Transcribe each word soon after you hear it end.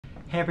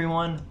Hey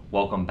everyone,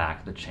 welcome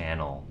back to the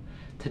channel.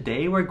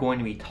 Today we're going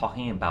to be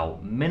talking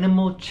about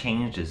minimal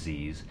change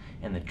disease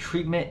and the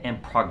treatment and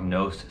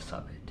prognosis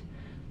of it.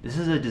 This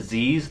is a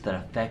disease that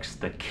affects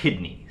the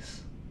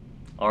kidneys.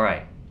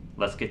 Alright,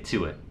 let's get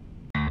to it.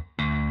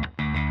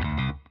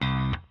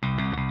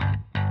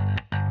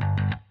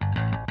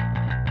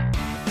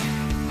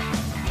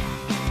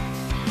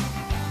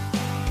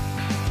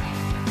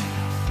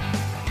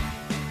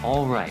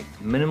 Alright,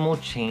 minimal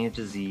change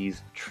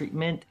disease,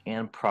 treatment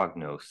and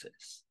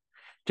prognosis.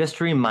 Just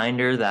a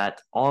reminder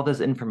that all this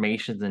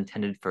information is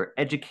intended for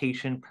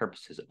education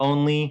purposes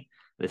only.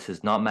 This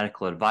is not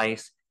medical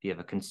advice. If you have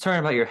a concern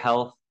about your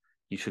health,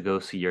 you should go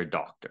see your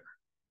doctor.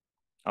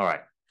 All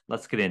right,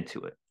 let's get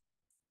into it.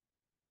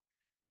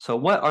 So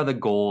what are the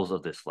goals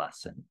of this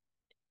lesson?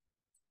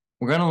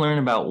 We're going to learn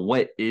about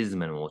what is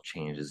minimal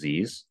change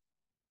disease.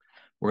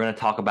 We're going to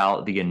talk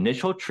about the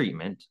initial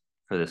treatment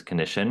for this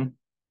condition.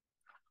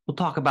 We'll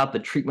talk about the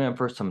treatment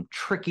for some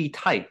tricky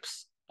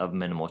types of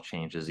minimal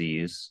change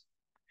disease.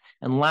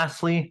 And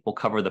lastly, we'll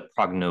cover the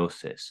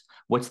prognosis.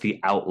 What's the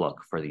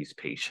outlook for these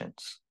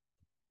patients?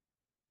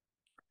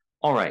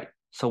 All right,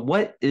 so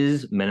what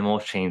is minimal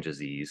change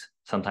disease,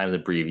 sometimes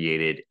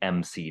abbreviated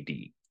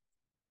MCD?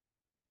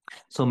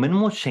 So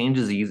minimal change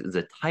disease is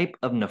a type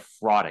of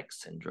nephrotic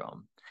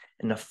syndrome.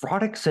 And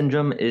nephrotic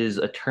syndrome is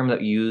a term that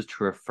we use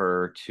to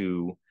refer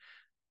to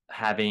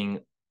having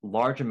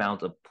large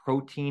amounts of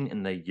protein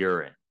in the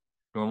urine,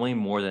 normally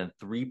more than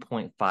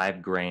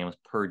 3.5 grams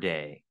per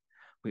day.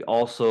 We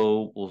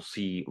also will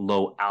see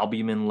low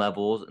albumin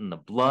levels in the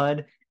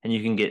blood, and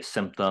you can get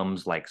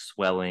symptoms like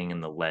swelling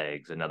in the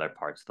legs and other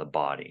parts of the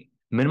body.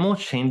 Minimal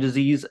change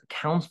disease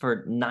accounts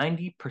for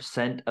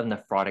 90% of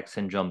nephrotic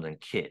syndromes in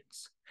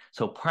kids.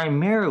 So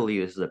primarily,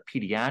 this is a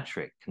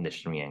pediatric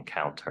condition we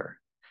encounter.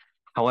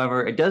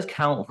 However, it does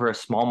count for a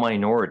small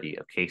minority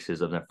of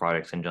cases of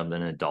nephrotic syndrome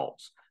in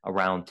adults,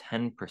 around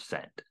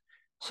 10%.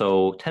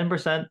 So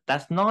 10%,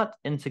 that's not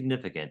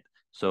insignificant.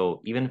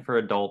 So even for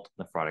adult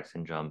nephrotic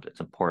syndromes, it's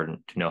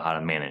important to know how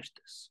to manage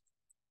this.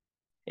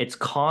 It's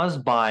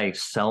caused by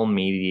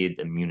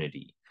cell-mediated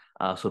immunity.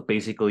 So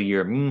basically,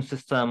 your immune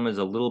system is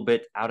a little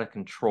bit out of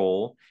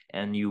control,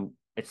 and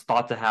it's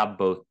thought to have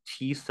both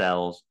T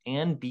cells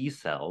and B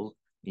cells.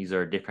 These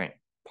are different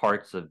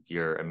parts of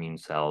your immune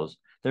cells.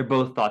 They're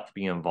both thought to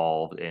be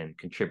involved in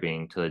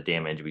contributing to the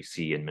damage we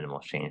see in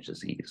minimal change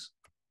disease.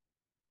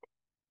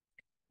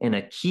 And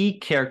a key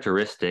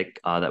characteristic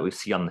that we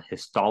see on the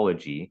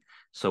histology,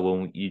 so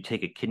when you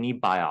take a kidney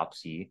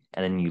biopsy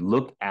and then you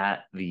look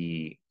at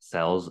the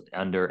cells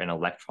under an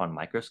electron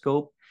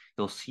microscope,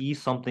 you'll see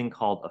something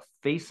called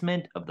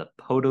effacement of the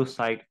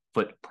podocyte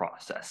foot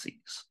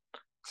processes.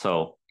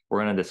 So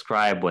we're going to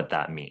describe what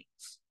that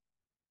means.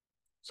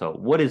 So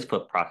what is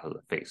foot process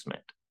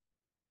effacement?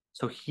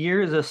 So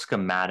here's a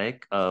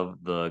schematic of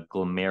the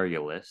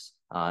glomerulus.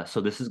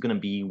 So this is going to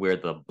be where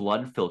the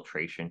blood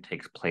filtration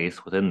takes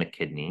place within the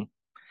kidney.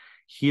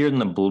 Here in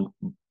the blue,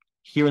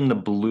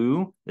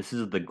 this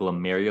is the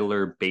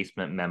glomerular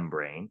basement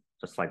membrane,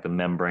 just like the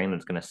membrane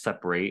that's going to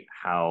separate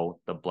how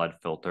the blood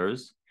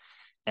filters.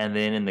 And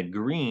then in the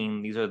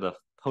green, these are the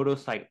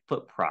podocyte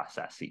foot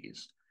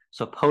processes.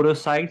 So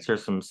podocytes are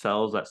some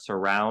cells that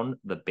surround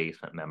the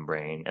basement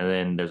membrane, and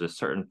then there's a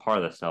certain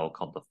part of the cell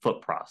called the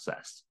foot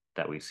process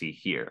that we see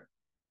here.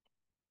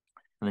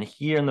 And then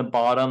here in the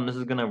bottom, this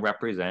is going to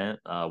represent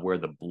where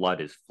the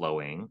blood is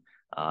flowing.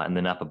 And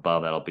then up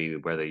above, that'll be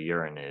where the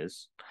urine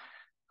is.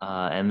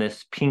 And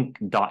this pink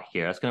dot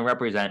here, that's going to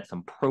represent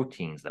some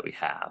proteins that we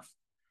have.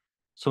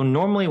 So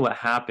normally what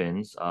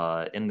happens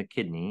in the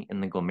kidney, in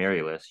the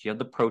glomerulus, you have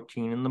the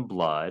protein in the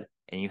blood,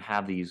 and you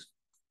have these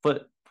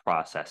foot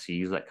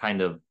processes that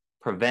kind of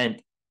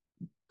prevent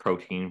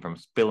protein from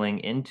spilling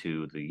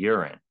into the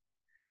urine.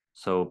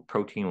 So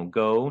protein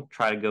will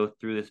try to go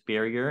through this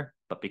barrier,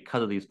 but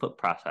because of these foot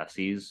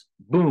processes,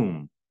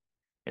 boom,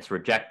 it's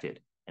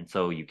rejected. And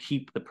so you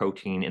keep the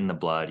protein in the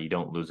blood, you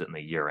don't lose it in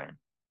the urine.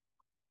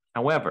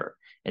 However,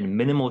 in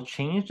minimal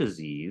change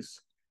disease,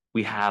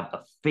 we have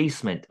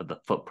effacement of the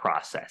foot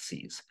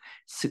processes.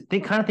 So they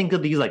kind of think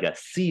of these like a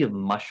sea of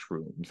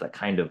mushrooms that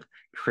kind of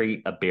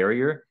create a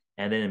barrier.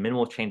 And then in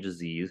minimal change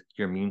disease,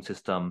 your immune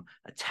system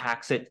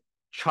attacks it,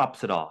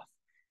 chops it off.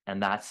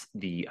 And that's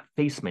the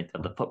effacement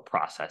of the foot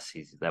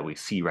processes that we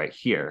see right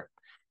here.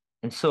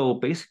 And so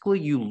basically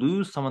you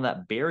lose some of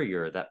that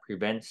barrier that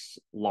prevents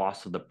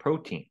loss of the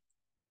protein.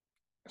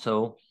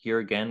 So here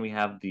again, we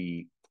have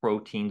the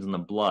proteins in the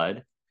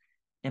blood.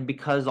 And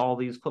because all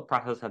these foot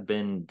processes have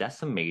been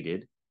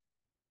decimated,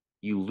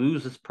 you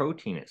lose this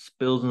protein. It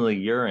spills into the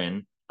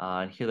urine.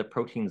 And here the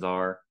proteins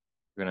are.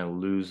 You're going to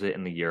lose it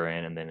in the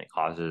urine, and then it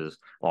causes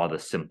a lot of the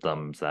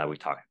symptoms that we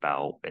talked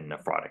about in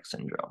nephrotic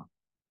syndrome.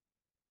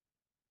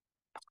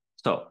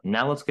 So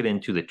now let's get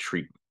into the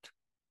treatment.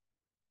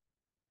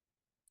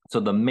 So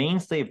the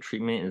mainstay of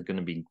treatment is going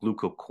to be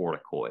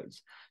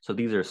glucocorticoids. So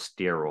these are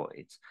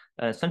steroids.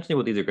 Essentially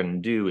what these are going to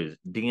do is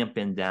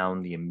dampen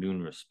down the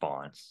immune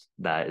response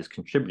that is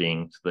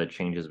contributing to the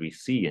changes we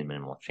see in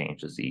minimal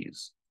change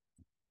disease.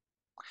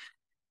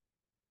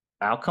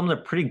 outcomes are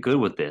pretty good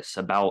with this.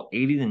 About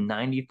 80 to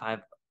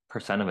 95%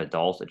 of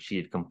adults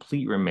achieve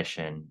complete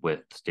remission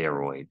with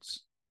steroids.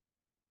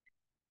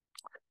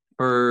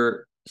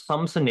 For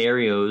some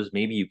scenarios,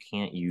 maybe you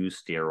can't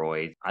use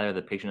steroids. Either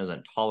the patient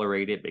doesn't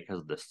tolerate it because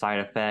of the side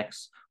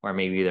effects, or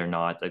maybe they're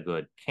not a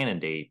good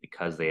candidate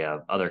because they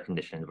have other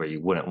conditions where you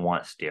wouldn't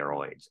want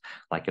steroids,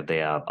 like if they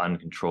have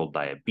uncontrolled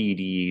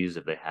diabetes,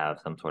 if they have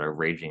some sort of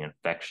raging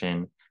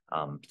infection.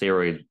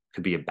 Steroids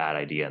could be a bad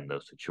idea in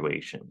those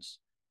situations.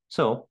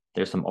 So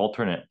there's some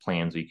alternate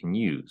plans we can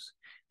use.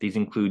 These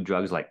include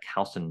drugs like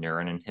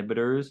calcineurin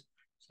inhibitors.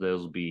 So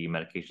those will be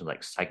medications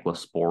like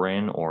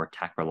cyclosporin or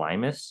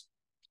tacrolimus.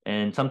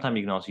 And sometimes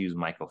you can also use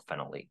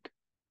mycophenolate.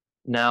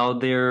 Now,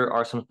 there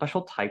are some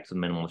special types of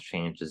minimal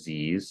change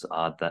disease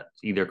that's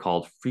either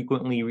called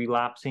frequently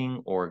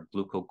relapsing or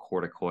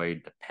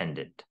glucocorticoid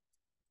dependent.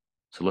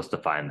 So let's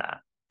define that.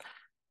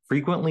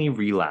 Frequently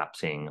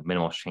relapsing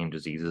minimal change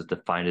disease is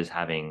defined as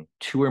having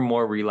 2 or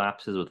more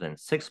relapses within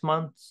 6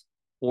 months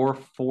or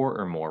 4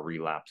 or more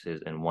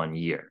relapses in 1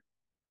 year.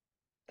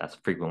 That's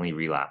frequently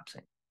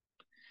relapsing.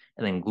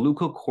 And then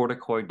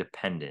glucocorticoid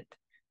dependent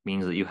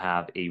means that you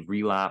have a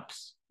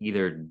relapse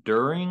either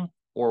during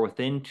or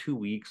within 2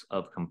 weeks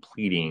of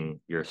completing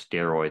your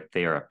steroid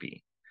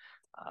therapy.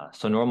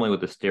 So normally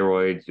with the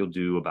steroids, you'll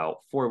do about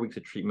 4 weeks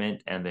of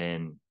treatment, and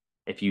then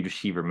if you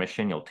achieve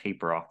remission, you'll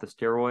taper off the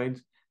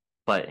steroids.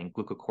 But in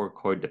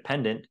glucocorticoid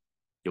dependent,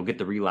 you'll get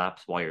the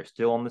relapse while you're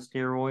still on the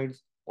steroids,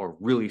 or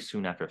really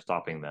soon after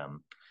stopping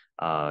them,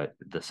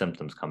 the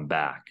symptoms come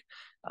back.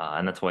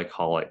 And that's why I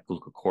call it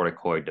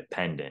glucocorticoid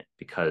dependent,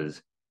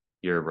 because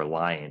you're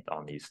reliant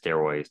on these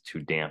steroids to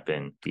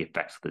dampen the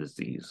effects of the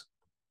disease.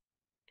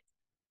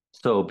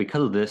 So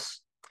because of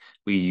this,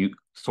 we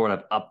sort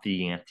of up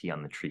the ante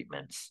on the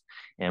treatments,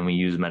 and we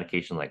use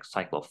medications like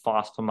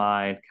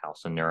cyclophosphamide,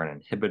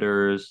 calcineurin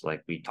inhibitors,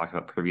 like we talked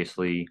about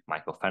previously,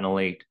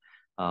 mycophenolate,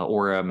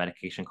 or a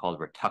medication called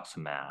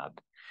rituximab.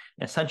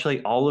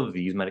 Essentially, all of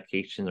these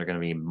medications are going to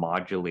be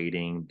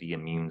modulating the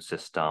immune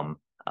system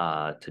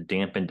to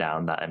dampen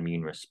down that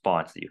immune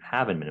response that you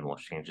have in minimal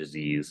change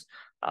disease,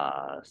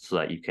 so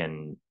that you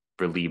can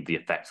relieve the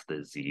effects of the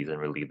disease and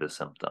relieve the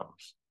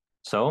symptoms.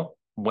 So,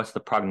 what's the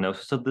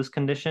prognosis of this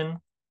condition?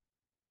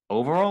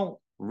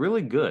 Overall,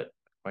 really good.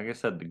 Like I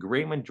said, the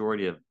great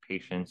majority of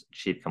patients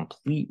achieve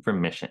complete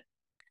remission.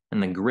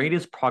 And the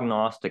greatest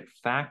prognostic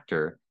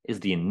factor is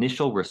the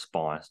initial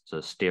response to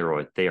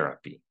steroid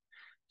therapy.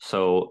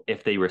 So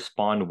if they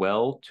respond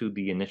well to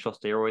the initial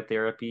steroid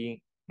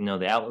therapy,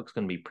 the outlook's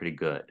going to be pretty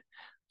good.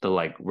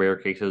 The rare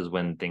cases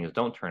when things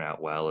don't turn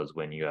out well is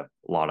when you have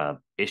a lot of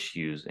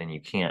issues and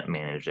you can't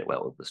manage it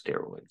well with the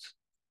steroids.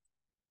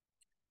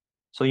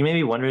 So you may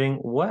be wondering,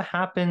 what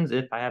happens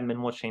if I have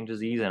minimal change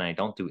disease and I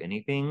don't do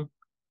anything?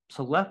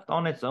 So left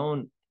on its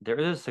own, there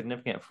is a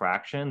significant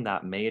fraction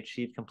that may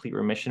achieve complete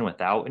remission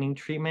without any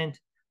treatment,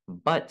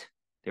 but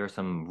there are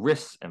some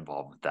risks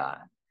involved with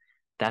that.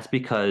 That's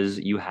because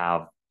you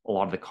have a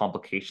lot of the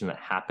complications that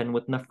happen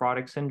with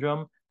nephrotic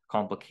syndrome.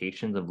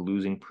 Complications of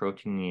losing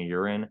protein in your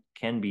urine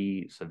can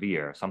be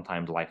severe,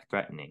 sometimes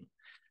life-threatening.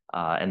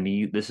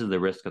 This is the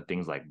risk of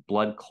things like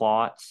blood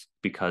clots,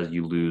 because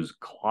you lose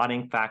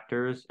clotting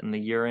factors in the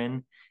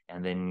urine,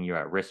 and then you're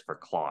at risk for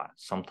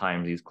clots.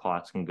 Sometimes these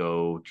clots can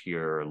go to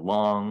your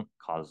lung,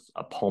 cause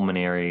a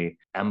pulmonary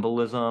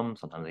embolism.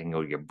 Sometimes they can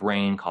go to your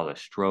brain, cause a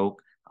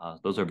stroke.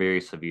 Those are very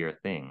severe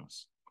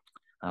things.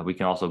 We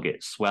can also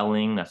get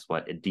swelling. That's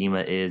what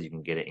edema is. You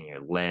can get it in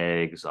your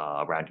legs,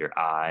 around your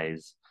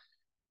eyes.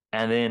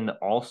 And then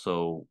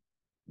also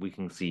we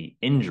can see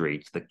injury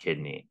to the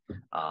kidney.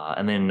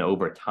 And then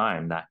over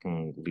time, that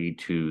can lead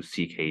to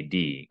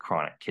CKD,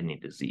 chronic kidney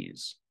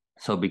disease.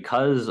 So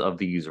because of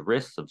these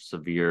risks of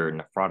severe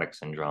nephrotic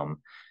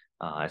syndrome,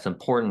 it's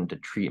important to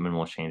treat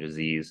minimal change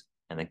disease.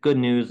 And the good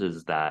news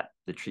is that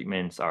the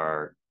treatments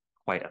are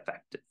quite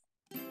effective.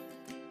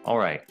 All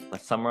right,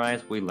 let's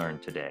summarize what we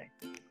learned today.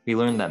 We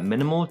learned that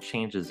minimal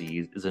change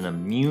disease is an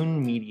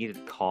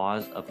immune-mediated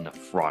cause of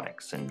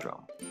nephrotic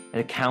syndrome. It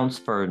accounts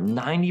for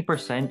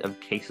 90% of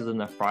cases of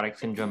nephrotic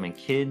syndrome in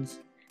kids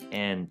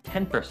and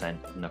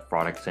 10% of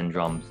nephrotic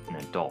syndromes in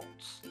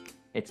adults.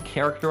 It's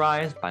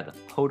characterized by the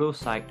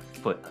podocyte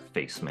foot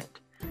effacement.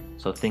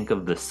 So think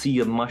of the sea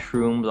of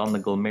mushrooms on the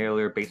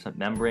glomerular basement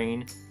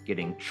membrane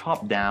getting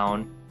chopped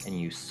down, and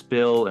you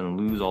spill and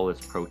lose all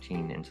this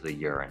protein into the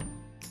urine.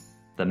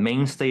 The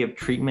mainstay of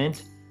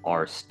treatment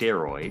are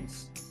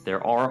steroids.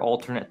 There are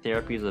alternate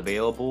therapies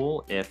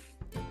available if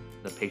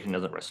the patient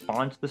doesn't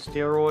respond to the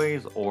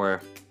steroids, or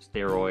if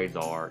steroids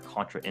are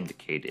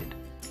contraindicated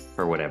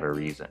for whatever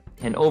reason.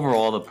 And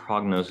overall, the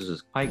prognosis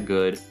is quite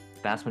good.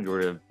 Vast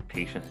majority of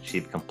patients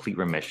achieve complete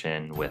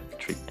remission with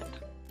treatment.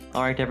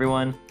 All right,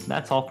 everyone,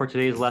 that's all for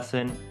today's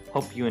lesson.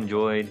 Hope you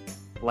enjoyed.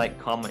 Like,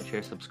 comment,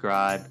 share,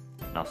 subscribe,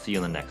 and I'll see you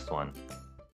in the next one.